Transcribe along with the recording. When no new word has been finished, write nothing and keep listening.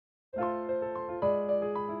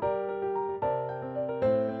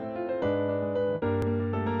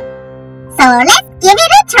So let's give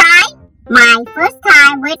it a try. My first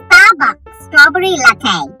time with Starbucks Strawberry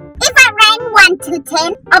Latte. If I rank 1 to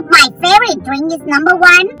 10 of my favorite drink is number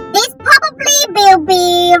 1, this probably will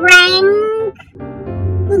be rank...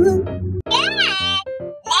 Good!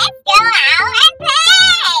 Let's go out and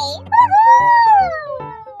play!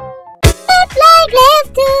 It's like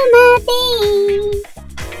left to my feet.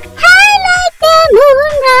 I like the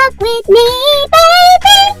moon rock with me,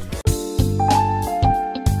 baby.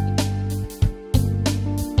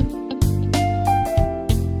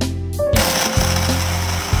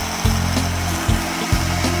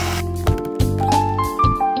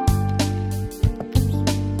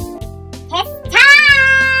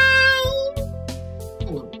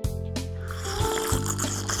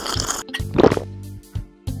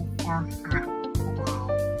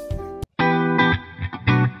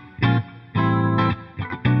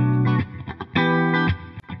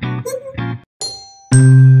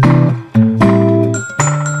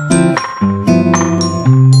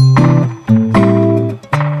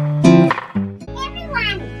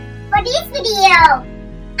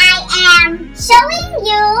 Showing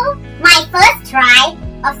you my first try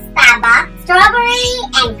of Starbucks Strawberry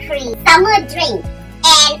and Cream summer drink,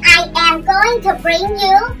 and I am going to bring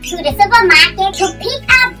you to the supermarket to pick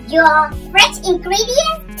up your fresh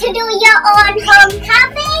ingredients to do your own home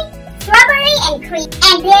cafe strawberry and cream,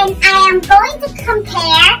 and then I am going to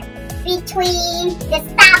compare between the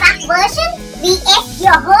Starbucks version vs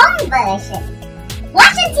your home version.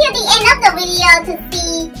 Watch until the end of the video to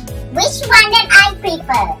see which one that I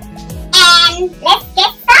prefer. And let's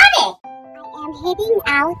get started. I am heading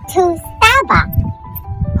out to Starbucks.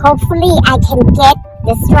 Hopefully I can get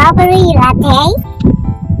the strawberry latte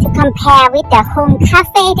to compare with the home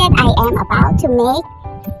cafe that I am about to make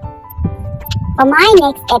for my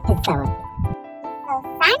next episode. It's so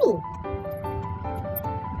sunny.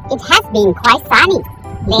 It has been quite sunny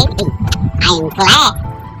lately. I am glad.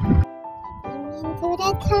 Getting into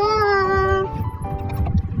the car.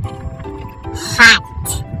 Hot.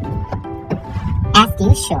 As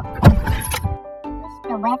usual.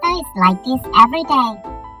 The weather is like this every day.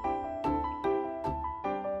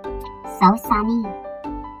 So sunny.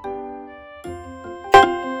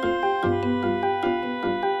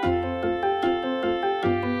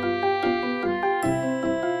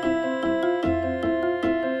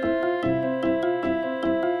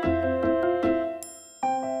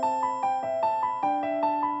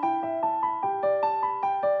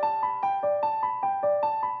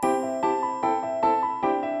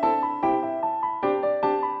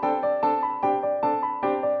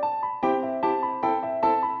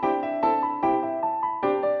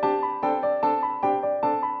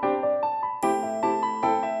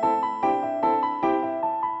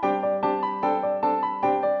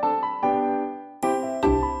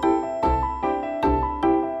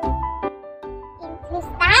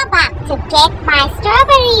 Starbucks to get my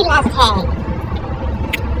strawberry latte.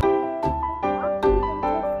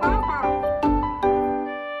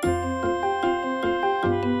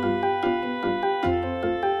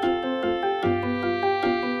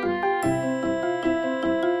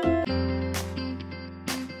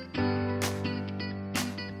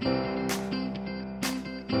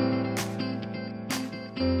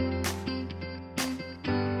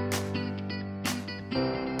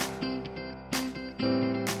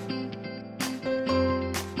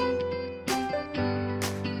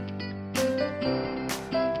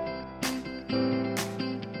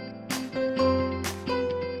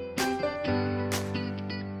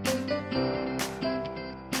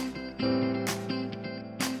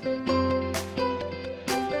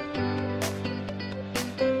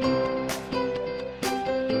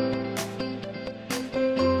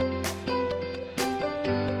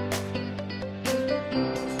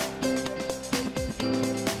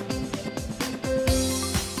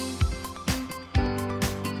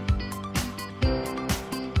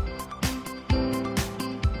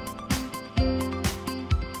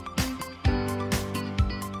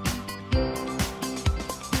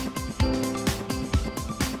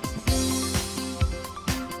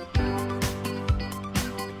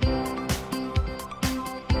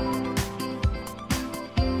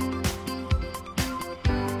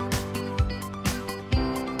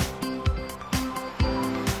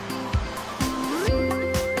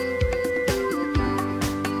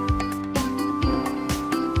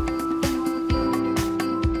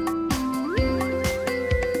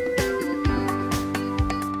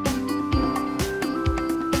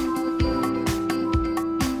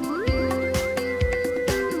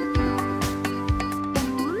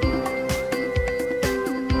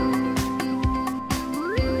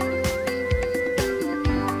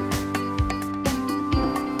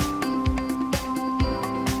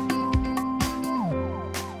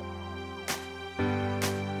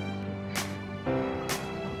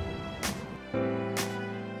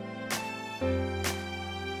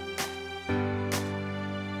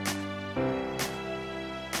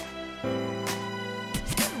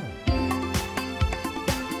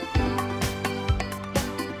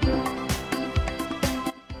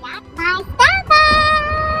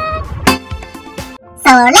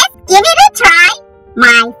 So let's give it a try.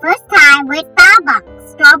 My first time with Starbucks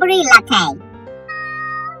Strawberry Latte.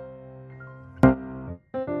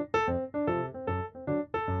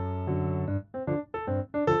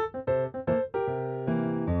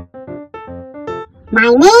 My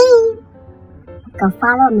name. Go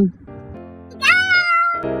follow me.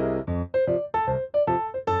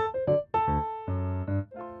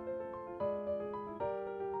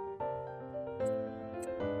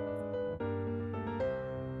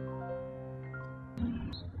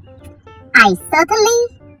 I certainly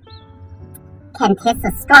can taste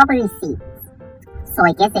the strawberry seeds, so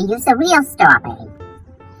I guess I use a real strawberry.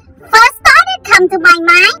 First thought that come to my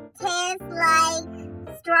mind tastes like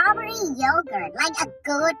strawberry yogurt, like a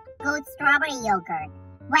good strawberry yogurt,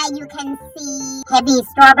 where you can see heavy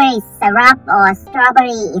strawberry syrup or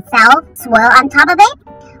strawberry itself swirl on top of it.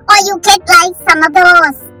 Or you get like some of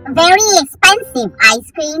those very expensive ice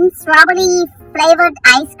cream, strawberry flavored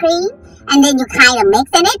ice cream, and then you kind of mix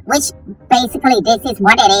in it, which basically this is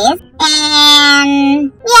what it is.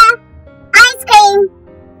 And yeah, ice cream,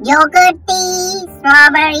 yogurty,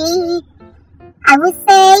 strawberry. I would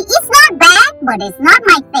say it's not bad, but it's not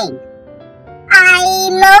my thing. I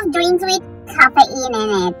love drinks with caffeine in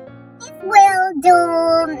it. It will do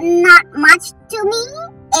not much to me,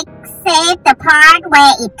 except the part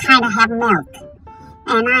where it kind of have milk.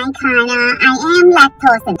 And I am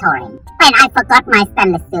lactose intolerant. And I forgot my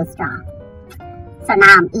stainless steel straw. So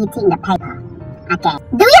now I'm eating the paper. Okay.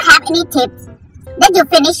 Do you have any tips that you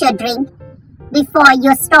finish your drink before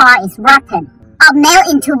your straw is rotten or melt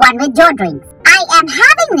into one with your drinks? I am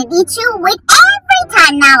having an issue with every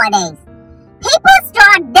time nowadays. Paper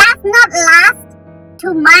straw does not last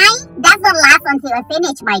until I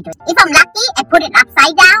finish my drink. If I'm lucky, I put it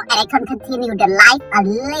upside down and I can continue the life a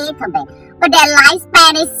little bit. But their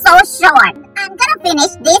lifespan is so short. I'm gonna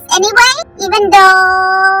finish this anyway, even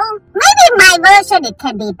though maybe my version it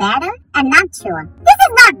can be better. I'm not sure. This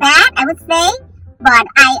is not bad, I would say, but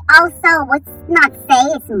I also would not say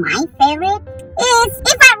it's my favorite.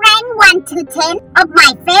 If I rank 1 to 10 of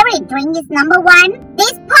my favorite drink is number 1,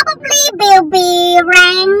 this probably will be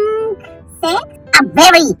rank 6. I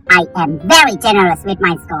am very generous with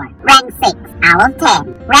my score. Rank 6 out of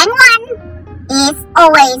 10. Rank 1 is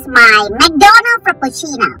always my McDonald's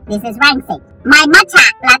Frappuccino. This is rank 6. My matcha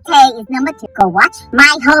latte is number 2. Go watch.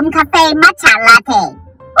 My Homecafe matcha latte.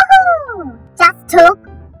 Woohoo! Just took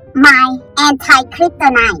my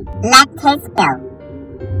anti-kryptonite lactate spell.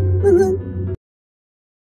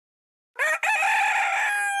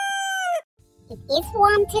 It is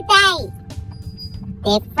warm today.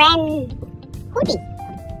 Different hoodie.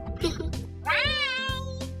 Right.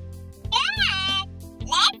 Good.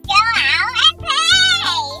 Let's go out and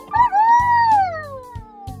play. Woohoo!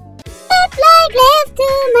 Left leg left to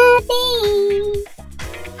my feet.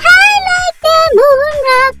 I like the moon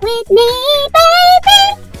rock with me, baby.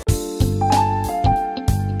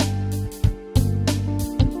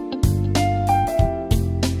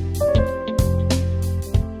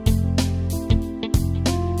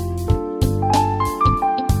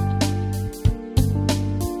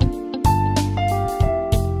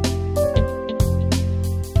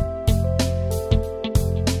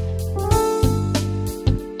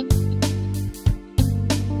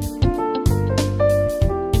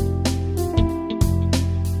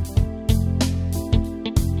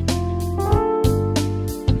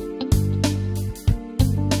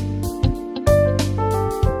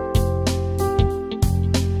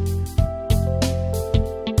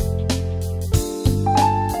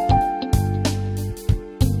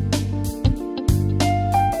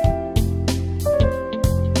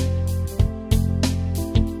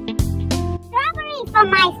 For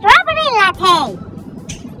my strawberry latte.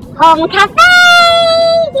 Homecafe!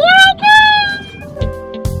 Here I come!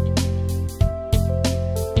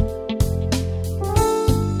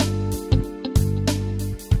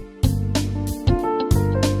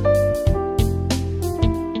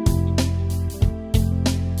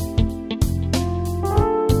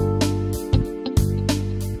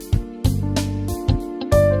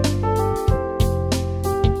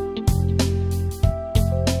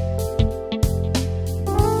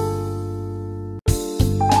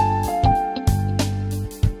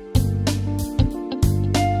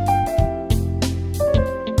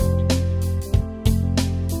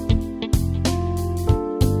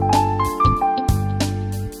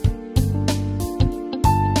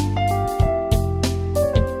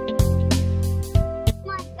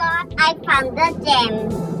 I found the gem.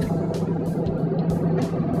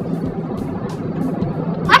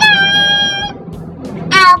 Ta-da!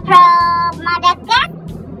 Alpro Madagascar.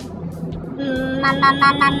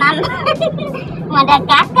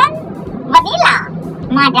 Madagascar Vanilla.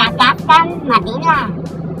 Madagascar Vanilla.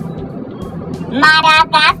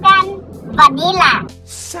 Madagascar Vanilla.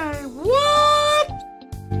 Say what?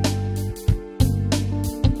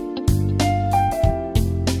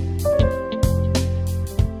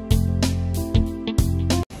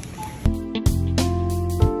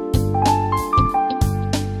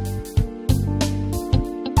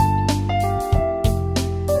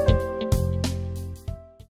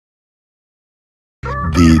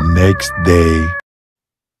 The next day.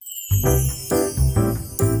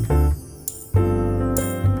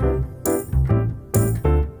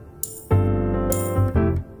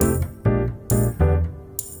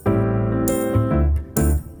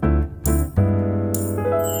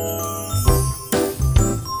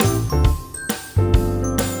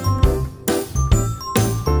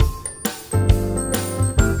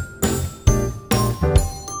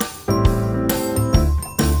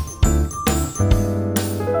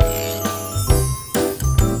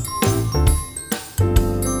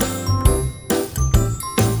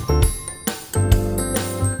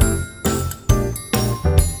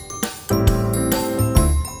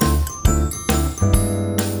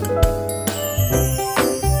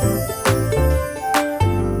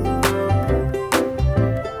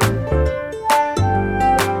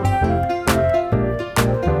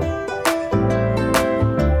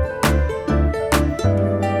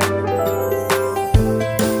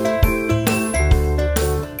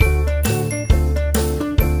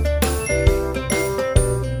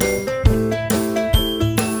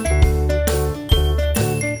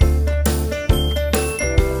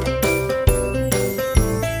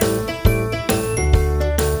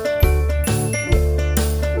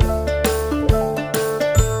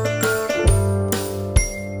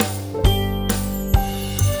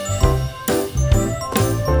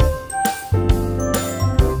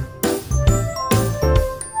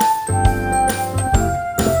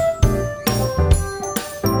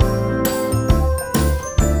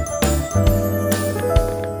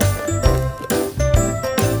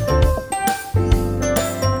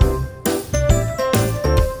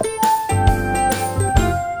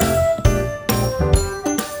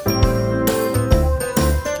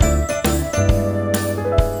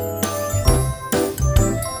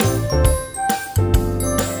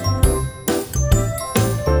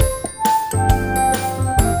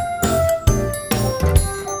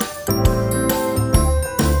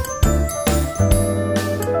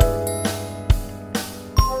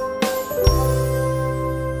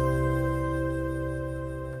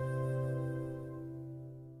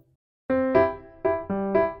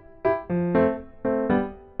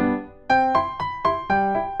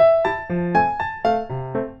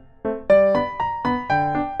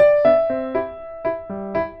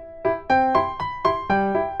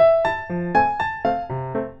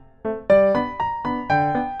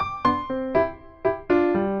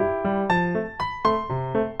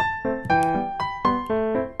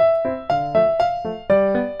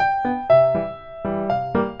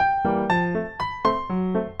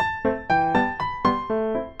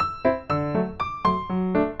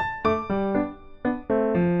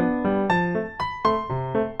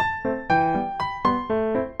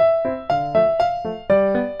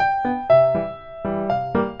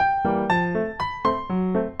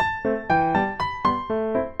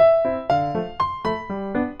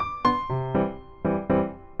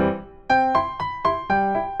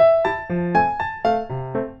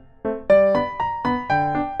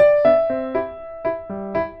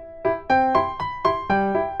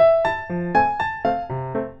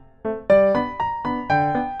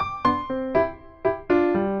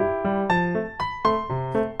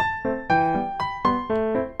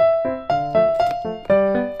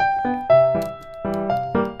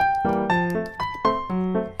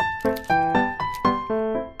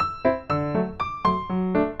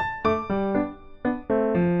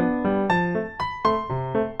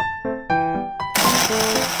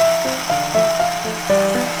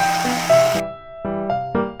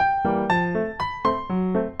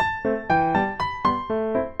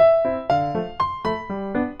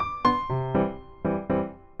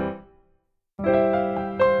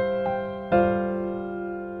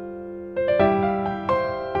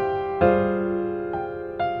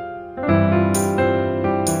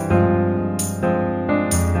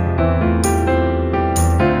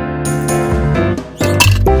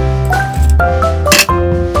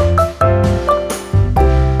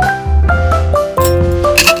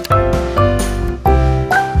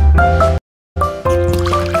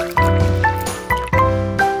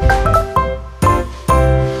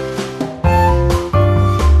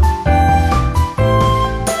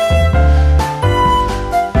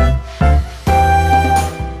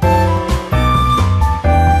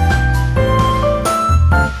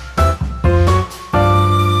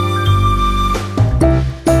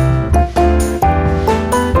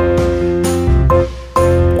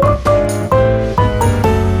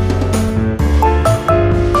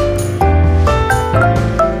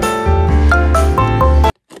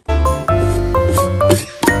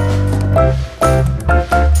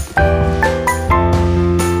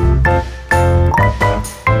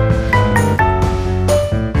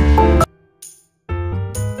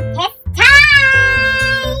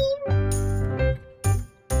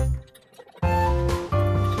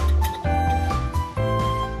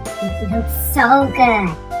 looks so good.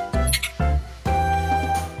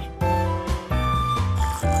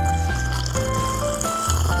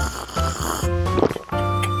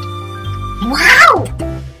 Wow!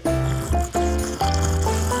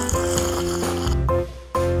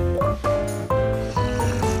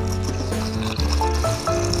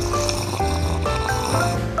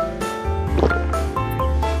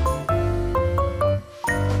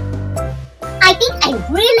 I think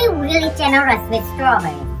I'm really generous with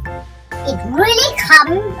strawberries. It really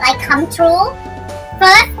come true.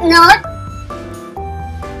 First note,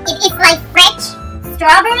 it is like fresh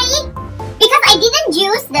strawberry because I didn't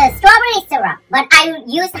use the strawberry syrup, but I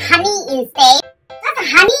used honey instead.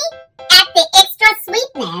 Because honey add the extra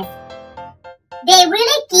sweetness. They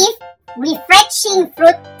really give refreshing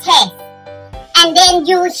fruit taste. And then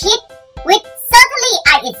you hit with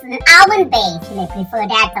it's an almond base. They prefer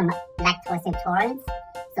that from lactose intolerance.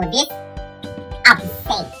 So this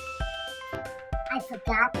upstate. I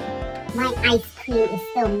forgot my ice cream is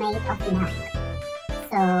still made of milk.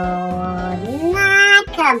 So not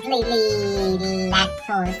completely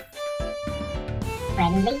lactose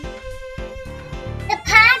friendly. The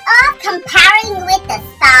part of comparing with the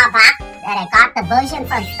Starbucks that I got the version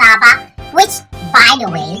from Starbucks, which by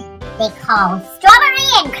the way they call strawberry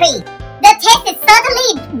and cream. The taste is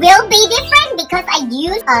certainly will be different because I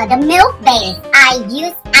use the milk base. I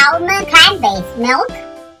use almond plant-based milk,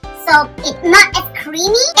 so it's not as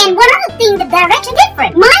creamy. And one of the things, the direction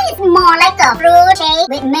different. Mine is more like a fruit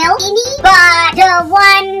shake with milk in it, but the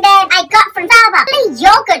one that I got from Starbucks,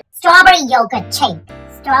 yogurt, strawberry yogurt shake.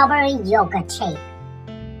 Strawberry yogurt shake.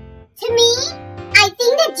 To me, I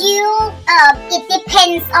think that it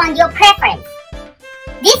depends on your preference.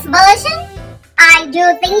 This version, I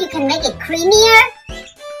do think you can make it creamier.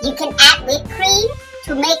 You can add whipped cream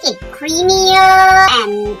to make it creamier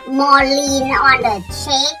and more lean on the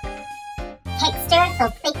shake texture, so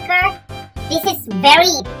thicker. This is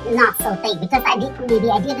very not so thick because I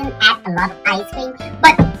didn't add a lot of ice cream.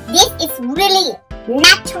 But this is really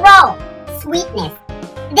natural sweetness.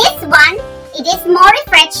 This one, it is more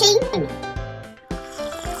refreshing.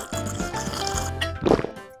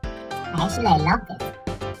 Actually, I love this.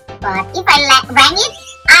 But if I rank it,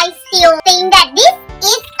 I still think that this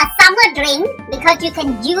is a summer drink because you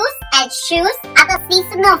can use and choose other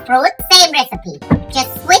seasonal fruit, same recipe.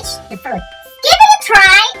 Just switch the fruit. Give it a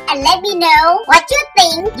try and let me know what you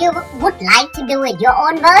think you would like to do with your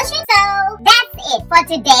own version. So that's it for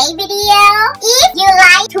today's video. If you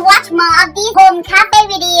like to watch more of this home cafe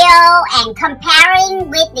video and comparing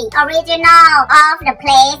with the original of the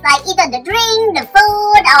place, like either the drink, the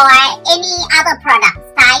food, or any other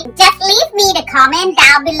products type, just leave me the comment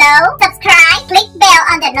down below. Subscribe, click bell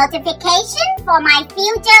on the notification for my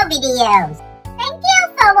future videos. Thank you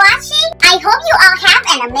for watching. I hope you all have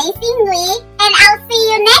an amazing week and I'll see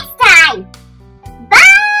you next time. Bye!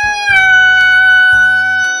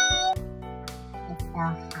 It's so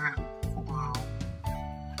hot today.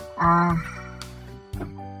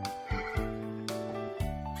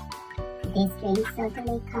 This drink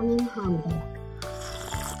certainly coming handy.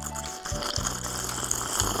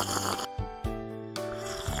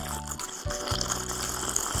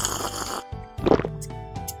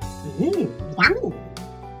 Yummy!